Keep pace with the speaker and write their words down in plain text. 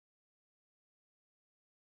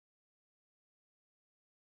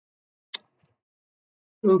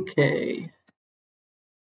Okay.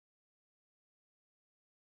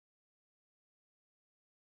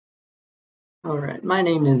 All right. My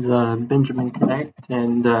name is Benjamin Connect,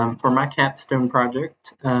 and for my Capstone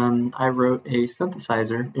project, I wrote a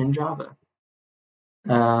synthesizer in Java.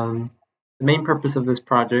 The main purpose of this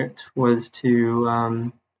project was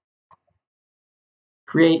to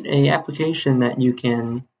create an application that you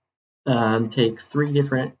can take three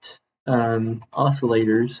different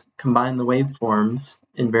oscillators, combine the waveforms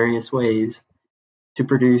in various ways to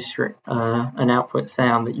produce an output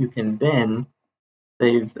sound that you can then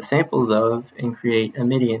save the samples of and create a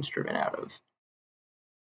MIDI instrument out of.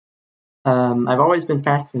 I've always been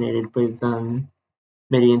fascinated with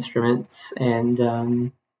MIDI instruments and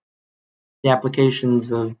the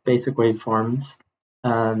applications of basic waveforms.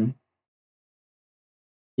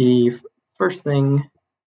 The first thing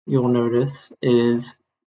you'll notice is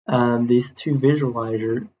these two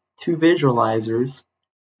visualizers.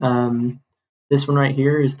 This one right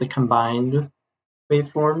here is the combined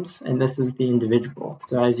waveforms, and this is the individual.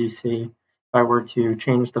 So as you see, if I were to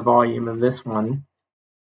change the volume of this one,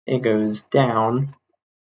 it goes down.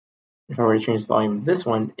 If I were to change the volume of this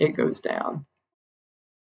one, it goes down.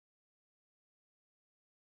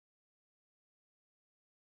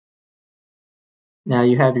 Now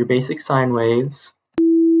you have your basic sine waves.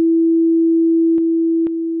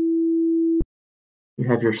 You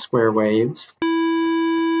have your square waves,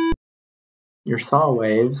 your saw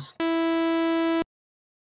waves,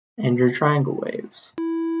 and your triangle waves.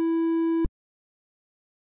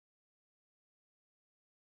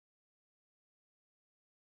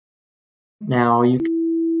 Now you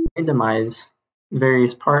can randomize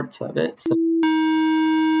various parts of it. So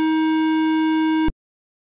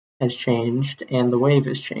has changed and the wave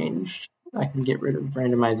has changed. I can get rid of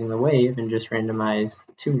randomizing the wave and just randomize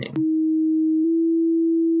the tuning.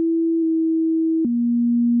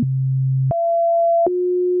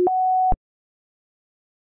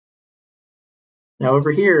 Now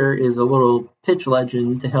over here is a little pitch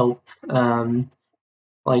legend to help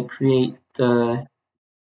create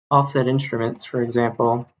offset instruments. For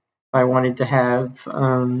example, if I wanted to have,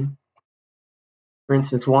 for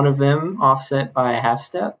instance, one of them offset by a half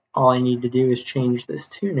step, all I need to do is change this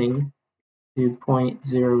tuning to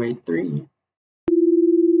 0.083.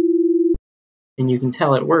 And you can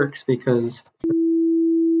tell it works because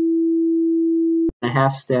a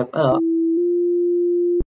half step up,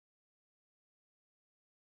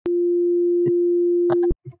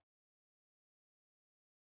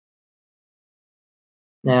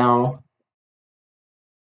 now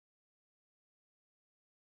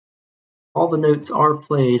all the notes are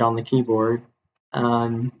played on the keyboard.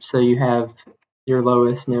 So you have your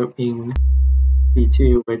lowest note being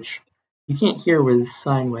C2, which you can't hear with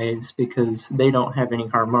sine waves because they don't have any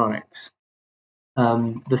harmonics.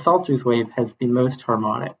 The sawtooth wave has the most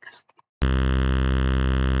harmonics.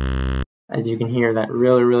 As you can hear that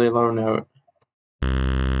really, really low note.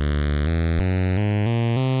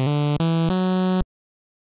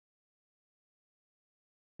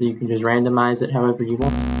 So you can just randomize it however you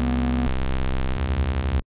want.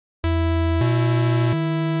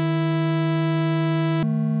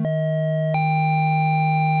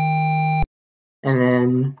 And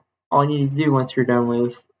then all you need to do once you're done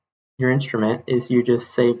with your instrument is you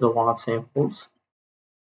just save the law of samples.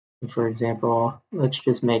 For example, let's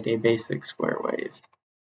just make a basic square wave.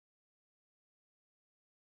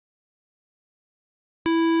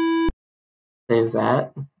 Save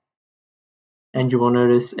that. And you will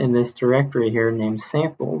notice in this directory here named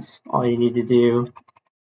samples, all you need to do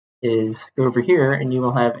is go over here and you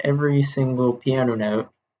will have every single piano note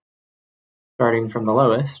starting from the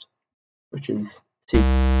lowest, which is C,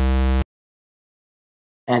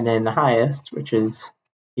 and then the highest, which is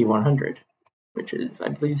C100, which is, I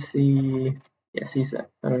believe, C7,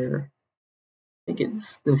 or I think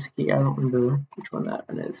it's this key. I don't remember which one that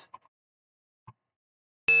one is.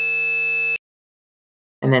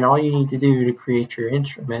 And then all you need to do to create your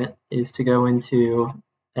instrument is to go into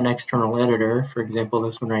an external editor, for example,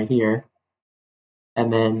 this one right here.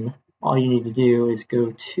 And then all you need to do is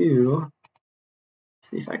go to, let's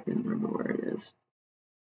see if I can remember where it is.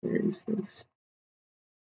 Where is this?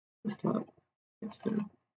 Desktop, Capstone,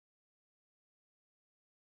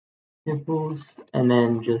 samples, and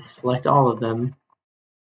then just select all of them.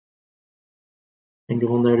 And you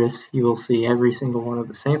will notice you will see every single one of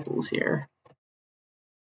the samples here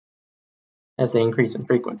as they increase in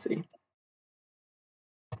frequency.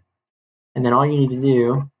 And then all you need to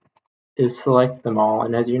do is select them all.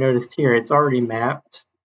 And as you noticed here, it's already mapped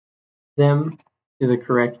them to the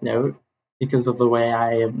correct note because of the way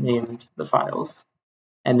I have named the files.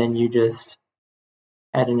 And then you just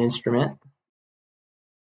add an instrument,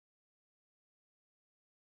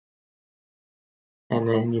 and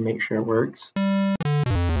then you make sure it works.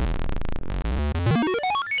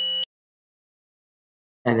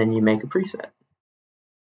 And then you make a preset.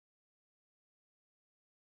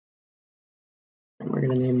 And we're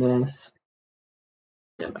going to name this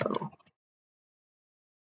demo.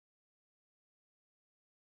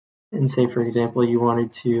 And say, for example, you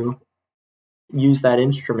wanted to use that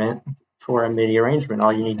instrument for a MIDI arrangement.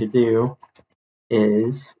 All you need to do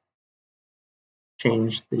is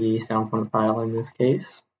change the sound font file in this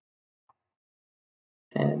case,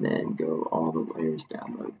 and then go all the way to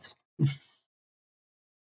downloads.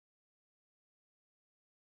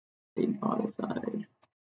 Modified.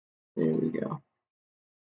 There we go.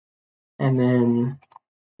 And then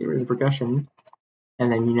get rid of the percussion,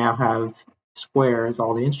 and then you now have square as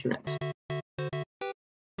all the instruments.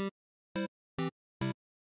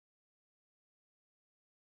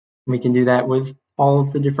 We can do that with all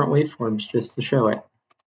of the different waveforms just to show it.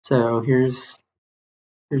 So here's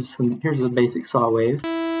a basic saw wave.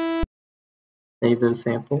 Save those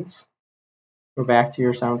samples. Go back to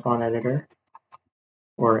your sound font editor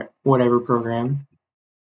or whatever program,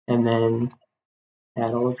 and then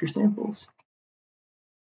add all of your samples.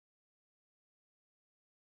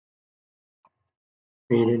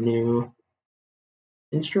 Create a new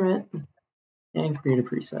instrument and create a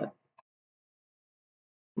preset.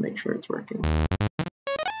 Make sure it's working.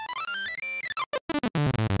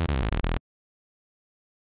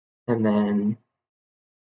 And then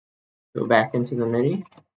go back into the MIDI,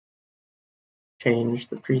 change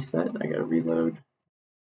the preset. I gotta reload.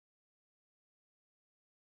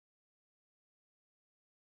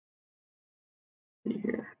 See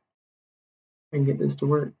here. I can get this to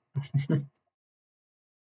work.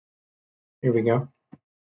 Here we go.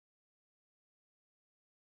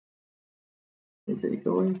 Is it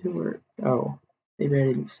going to work? Oh, maybe I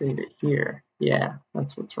didn't save it here. Yeah,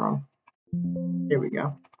 that's what's wrong. Here we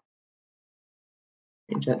go.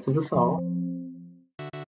 Change that to the saw.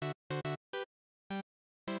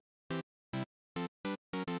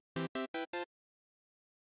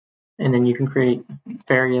 And then you can create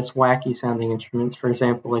various wacky sounding instruments. For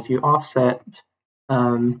example, if you offset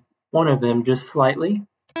one of them just slightly,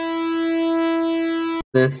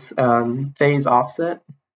 this phase offset,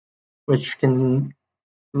 which can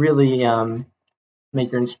really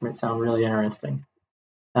make your instrument sound really interesting.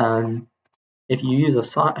 If you use a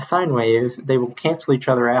sine wave, they will cancel each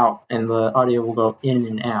other out and the audio will go in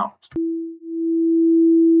and out.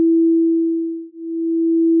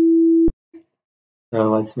 So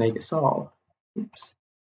let's make a saw. Oops.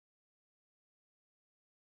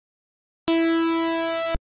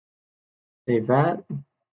 Save that.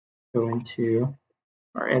 Go into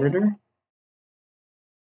our editor.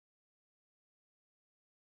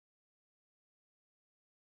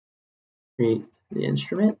 Create the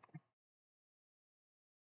instrument.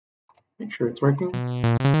 Make sure it's working.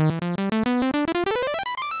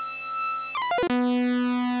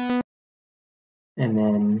 And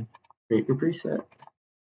then create your preset.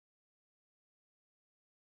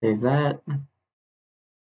 Save that.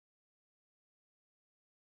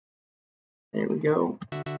 There we go.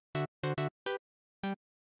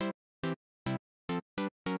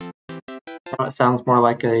 Now it sounds more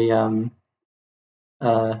like a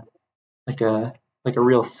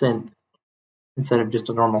real synth instead of just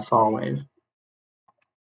a normal saw wave.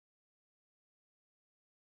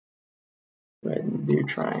 Go ahead and do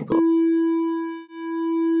triangle.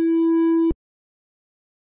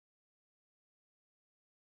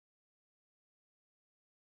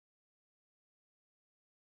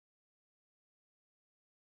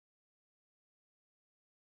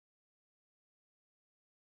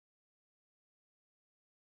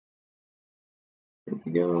 There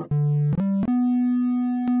we go.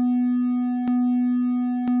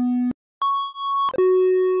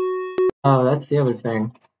 Oh, that's the other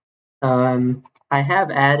thing. I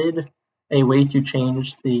have added a way to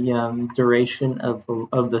change the duration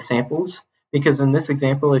of the samples, because in this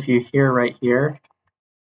example, if you hear right here,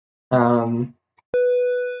 notice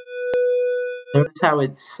how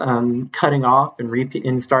it's cutting off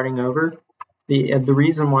and starting over. The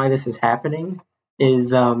reason why this is happening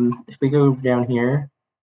is if we go down here,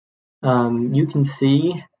 you can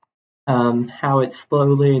see how it's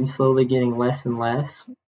slowly getting less and less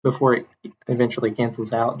before it eventually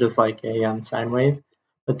cancels out, just like a sine wave.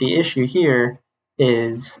 But the issue here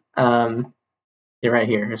is right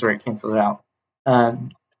here is where it cancels out.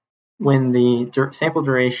 When the sample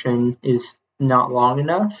duration is not long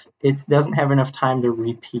enough, it doesn't have enough time to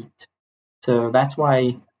repeat. So that's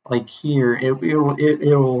why, like here,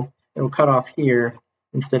 it'll cut off here,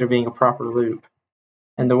 instead of being a proper loop.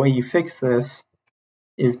 And the way you fix this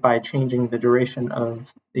is by changing the duration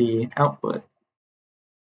of the output,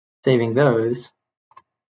 saving those,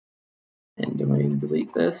 and doing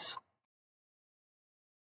delete this.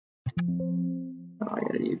 Oh, I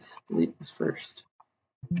gotta delete this first.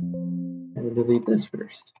 I gotta delete this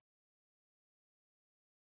first.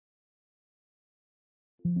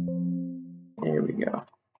 There we go.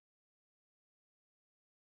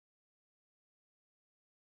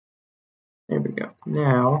 There we go.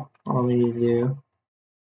 Now, all we need to do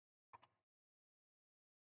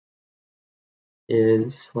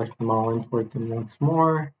is select them all, import them once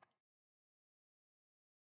more,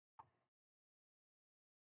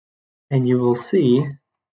 and you will see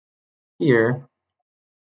here,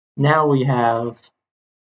 now we have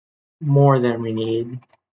more than we need,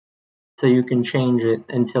 so you can change it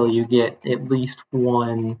until you get at least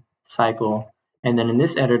one cycle. And then in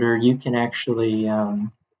this editor, you can actually,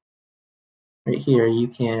 right here, you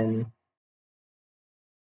can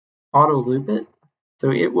auto loop it.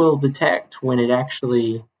 So it will detect when it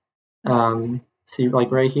actually, see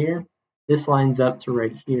like right here, this lines up to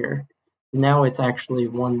right here. Now it's actually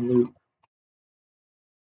one loop,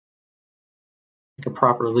 like a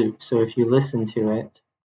proper loop. So if you listen to it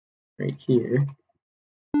right here,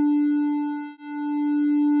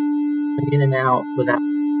 in and out without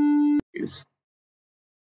use.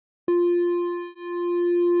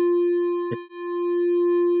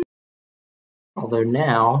 Although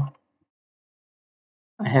now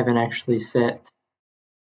I haven't actually set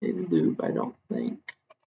a loop, I don't think.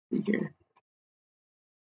 See here.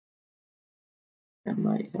 That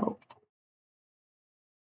might help.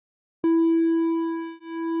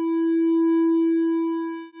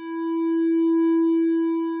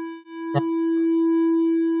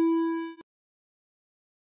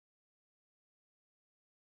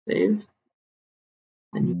 Save.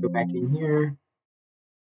 Then you go back in here,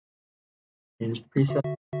 change the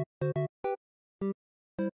preset.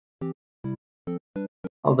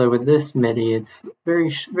 Although with this MIDI, it's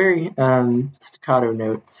very staccato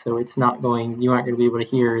notes, so it's not going. You aren't going to be able to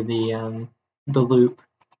hear the loop.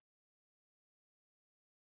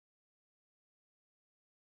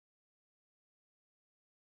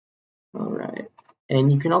 All right,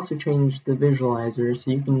 and you can also change the visualizer.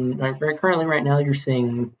 So you can currently right now you're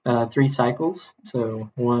seeing 3 cycles. So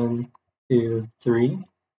 1, 2, 3.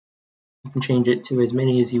 You can change it to as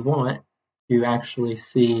many as you want to actually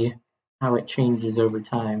see how it changes over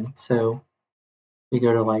time. So we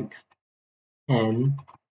go to like 10,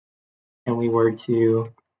 and we were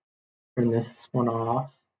to turn this one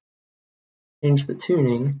off, change the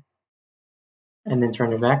tuning, and then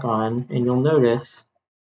turn it back on, and you'll notice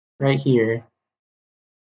right here,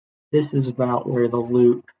 this is about where the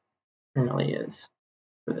loop currently is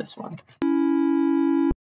for this one.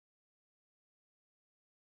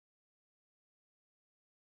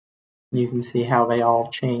 You can see how they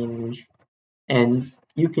all change, and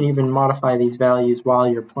you can even modify these values while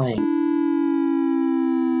you're playing.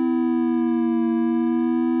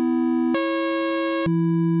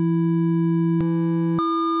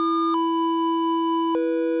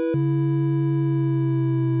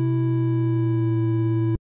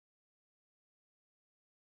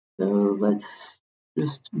 So let's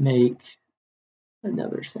just make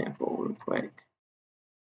another sample real quick,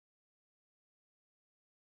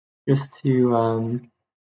 just to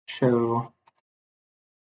show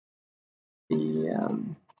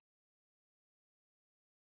the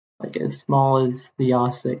like as small as the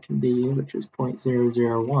offset can be, which is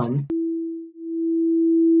 0.001.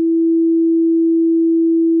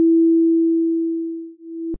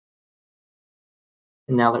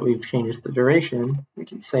 And now that we've changed the duration, we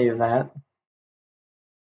can save that,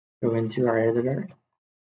 go into our editor,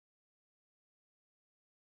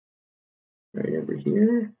 right over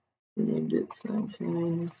here, we named it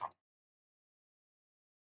Synthesizer.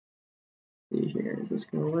 See here, is this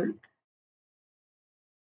going to work?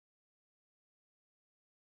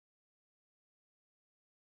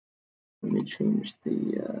 Let me change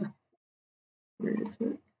the, where is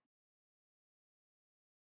it?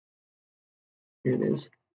 Here it is.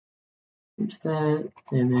 Change that,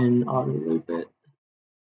 and then auto loop it.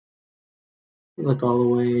 Look all the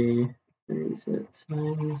way, where is it?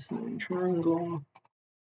 Sine triangle.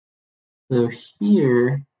 So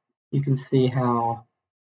here, you can see how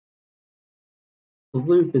the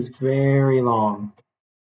loop is very long.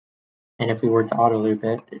 And if we were to auto loop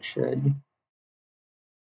it, it should.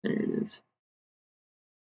 There it is.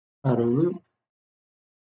 Auto loop.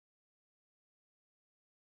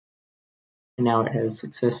 And now it has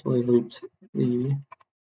successfully looped the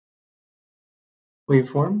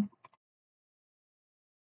waveform.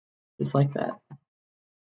 just like that.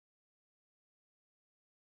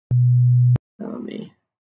 Let me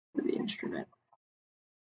do the instrument.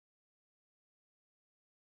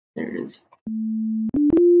 There it is.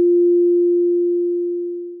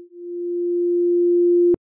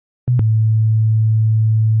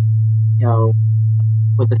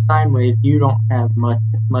 With a sine wave, you don't have much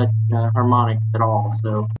harmonics at all,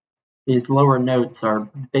 so these lower notes are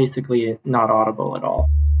basically not audible at all.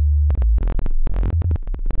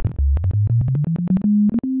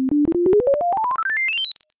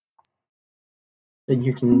 But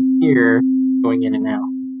you can hear going in and out,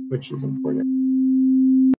 which is important.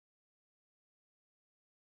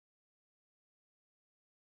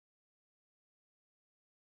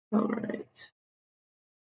 All right.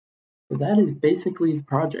 So that is basically the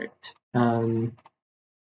project.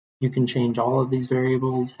 You can change all of these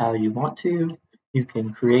variables how you want to. You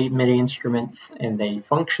can create MIDI instruments and they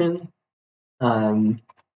function.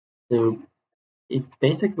 So it's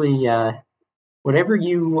basically whatever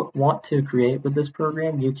you want to create with this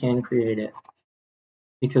program, you can create it.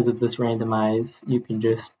 Because of this randomize, you can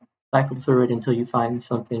just cycle through it until you find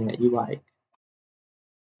something that you like,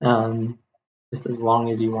 just as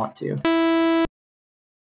long as you want to.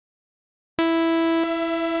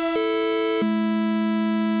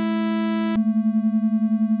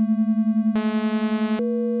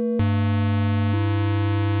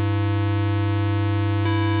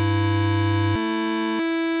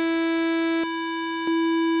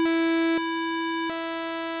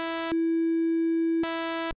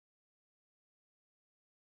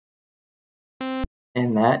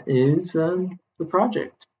 And that is the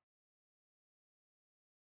project.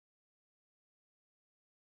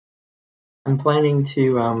 I'm planning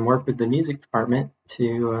to work with the music department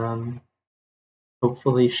to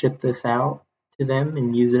hopefully ship this out to them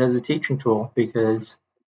and use it as a teaching tool because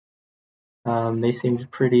they seemed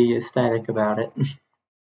pretty ecstatic about it.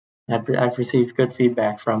 I've received good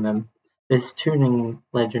feedback from them. This tuning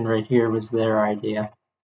legend right here was their idea.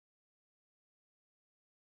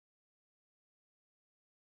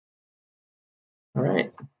 All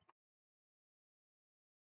right.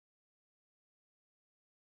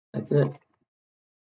 That's it.